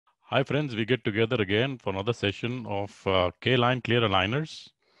Hi friends, we get together again for another session of K-line clear aligners.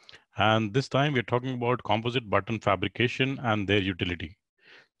 And this time we're talking about composite button fabrication and their utility.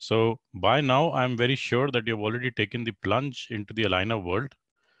 So by now, I'm very sure that you've already taken the plunge into the aligner world.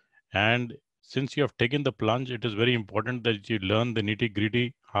 And since you have taken the plunge, it is very important that you learn the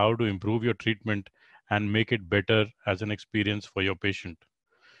nitty-gritty, how to improve your treatment and make it better as an experience for your patient.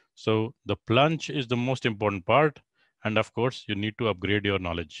 So the plunge is the most important part. And of course, you need to upgrade your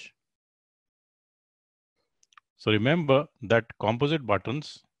knowledge. So remember that composite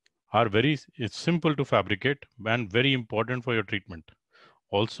buttons are it's simple to fabricate and very important for your treatment.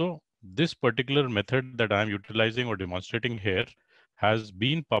 Also, this particular method that I'm utilizing or demonstrating here has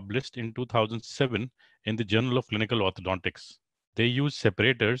been published in 2007 in the Journal of Clinical Orthodontics. They use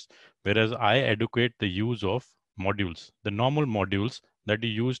separators, whereas I advocate the use of modules, the normal modules that you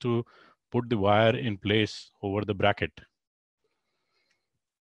use to put the wire in place over the bracket.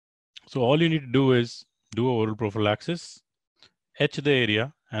 So all you need to do is do a oral prophylaxis, etch the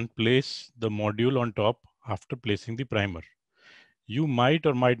area and place the module on top after placing the primer. You might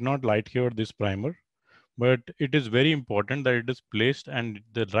or might not light cure this primer, but it is very important that it is placed and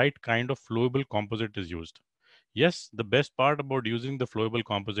the right kind of flowable composite is used. Yes, the best part about using the flowable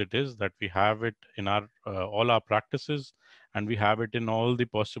composite is that we have it in our all our practices and we have it in all the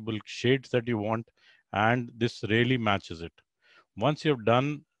possible shades that you want, and this really matches it. Once you have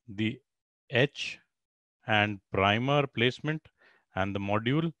done the etch and primer placement and the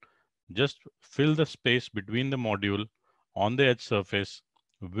module, just fill the space between the module on the edge surface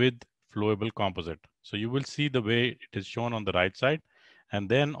with flowable composite. So you will see the way it is shown on the right side, and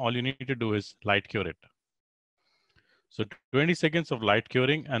then all you need to do is light cure it. So 20 seconds of light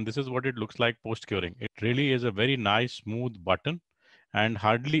curing, and this is what it looks like post curing. It really is a very nice smooth button, and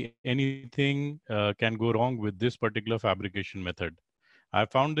hardly anything can go wrong with this particular fabrication method. I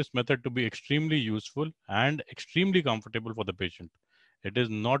found this method to be extremely useful and extremely comfortable for the patient. It is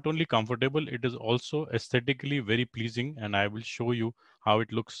not only comfortable, it is also aesthetically very pleasing, and I will show you how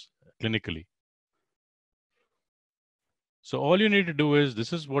it looks clinically. So all you need to do is,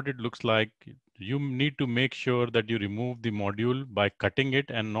 this is what it looks like. You need to make sure that you remove the module by cutting it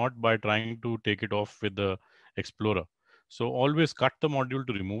and not by trying to take it off with the Explorer. So always cut the module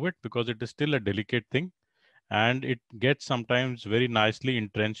to remove it because it is still a delicate thing, and it gets sometimes very nicely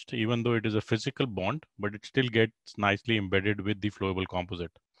entrenched, even though it is a physical bond, but it still gets nicely embedded with the flowable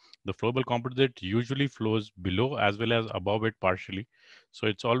composite. The flowable composite usually flows below as well as above it partially, so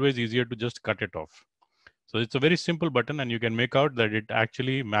it's always easier to just cut it off. So it's a very simple button, and you can make out that it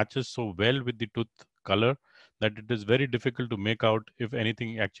actually matches so well with the tooth color that it is very difficult to make out if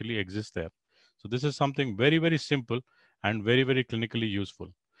anything actually exists there. So this is something very, very simple and very, very clinically useful.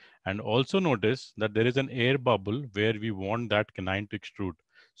 And also notice that there is an air bubble where we want that canine to extrude.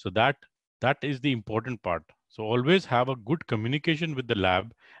 So that is the important part. So always have a good communication with the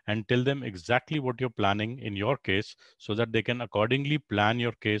lab and tell them exactly what you're planning in your case so that they can accordingly plan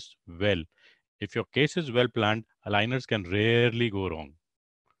your case well. If your case is well planned, aligners can rarely go wrong.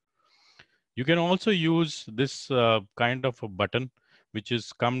 You can also use this kind of a button, which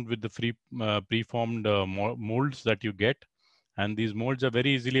is come with the free preformed molds that you get. And these molds are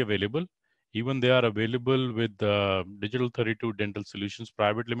very easily available. Even they are available with Digital 32 Dental Solutions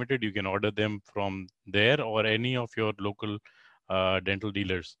Private Limited. You can order them from there or any of your local dental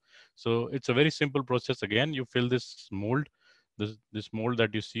dealers. So it's a very simple process. Again, you fill this mold, this mold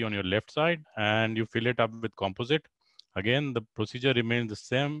that you see on your left side, and you fill it up with composite. Again, the procedure remains the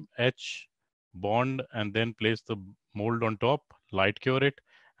same: etch, bond, and then place the mold on top, light cure it,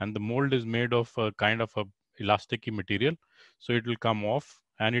 and the mold is made of a kind of a elasticy material, so it will come off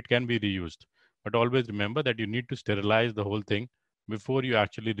and it can be reused. But always remember that you need to sterilize the whole thing before you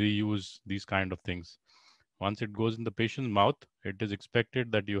actually reuse these kind of things. Once it goes in the patient's mouth, it is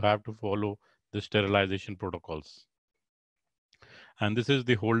expected that you have to follow the sterilization protocols. And this is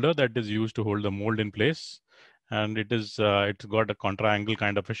the holder that is used to hold the mold in place, and it's got a contra angle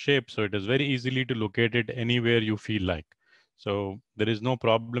kind of a shape, so it is very easily to locate it anywhere you feel like. So there is no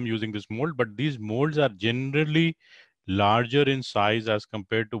problem using this mold, but these molds are generally larger in size as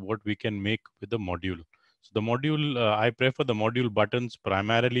compared to what we can make with the module. So the module, I prefer the module buttons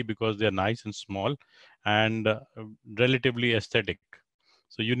primarily because they are nice and small and relatively aesthetic.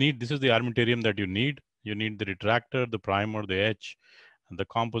 So you need, this is the armamentarium that you need. You need the retractor, the primer, the etch, and the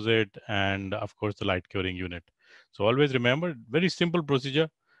composite, and of course the light curing unit. So always remember, very simple procedure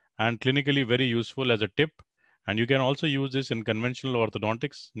and clinically very useful as a tip. And you can also use this in conventional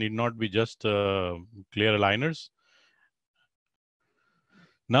orthodontics, need not be just clear aligners.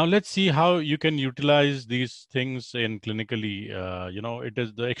 Now let's see how you can utilize these things in clinically. It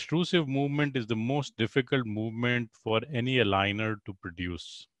is the extrusive movement is the most difficult movement for any aligner to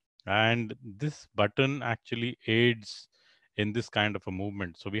produce, and this button actually aids in this kind of a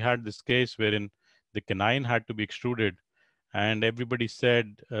movement. So we had this case wherein the canine had to be extruded, and everybody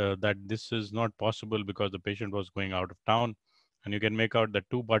said that this is not possible because the patient was going out of town. And you can make out that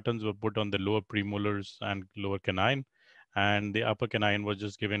two buttons were put on the lower premolars and lower canine, and the upper canine was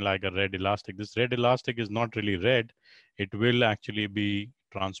just given like a red elastic. This red elastic is not really red. It will actually be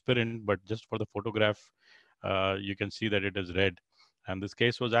transparent, but just for the photograph, you can see that it is red. And this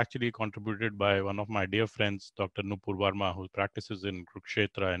case was actually contributed by one of my dear friends, Dr. Nupur Verma, who practices in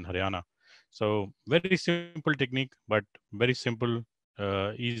Kurukshetra in Haryana. So very simple technique, but very simple,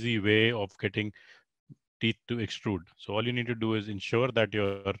 easy way of getting teeth to extrude. So all you need to do is ensure that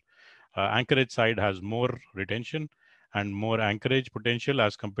your anchorage side has more retention and more anchorage potential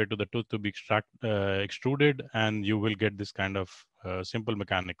as compared to the tooth to be extruded, and you will get this kind of simple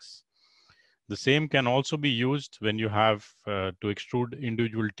mechanics. The same can also be used when you have to extrude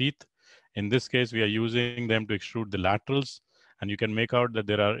individual teeth. In this case, we are using them to extrude the laterals, and you can make out that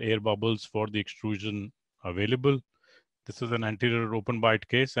there are air bubbles for the extrusion available. This is an anterior open bite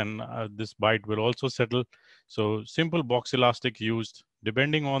case, and this bite will also settle. So simple box elastic used.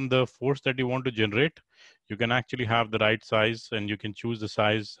 Depending on the force that you want to generate, you can actually have the right size, and you can choose the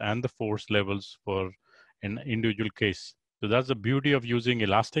size and the force levels for an individual case. So that's the beauty of using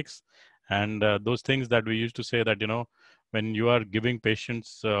elastics. And those things that we used to say that, when you are giving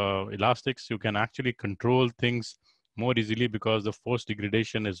patients elastics, you can actually control things more easily because the force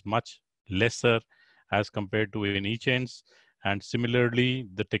degradation is much lesser as compared to in each ends. And similarly,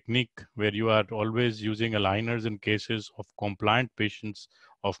 the technique where you are always using aligners in cases of compliant patients,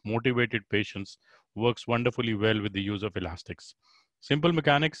 of motivated patients, works wonderfully well with the use of elastics. Simple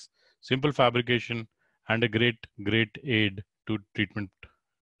mechanics, simple fabrication, and a great, great aid to treatment,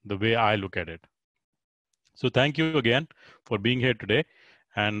 the way I look at it. So thank you again for being here today.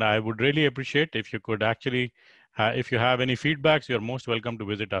 And I would really appreciate if you could actually, if you have any feedbacks, you're most welcome to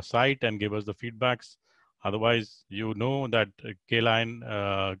visit our site and give us the feedbacks. Otherwise, you know that K-line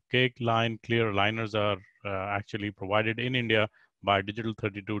clear aligners are actually provided in India by Digital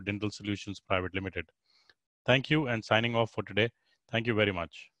 32 Dental Solutions Private Limited. Thank you, and signing off for today. Thank you very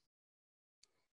much.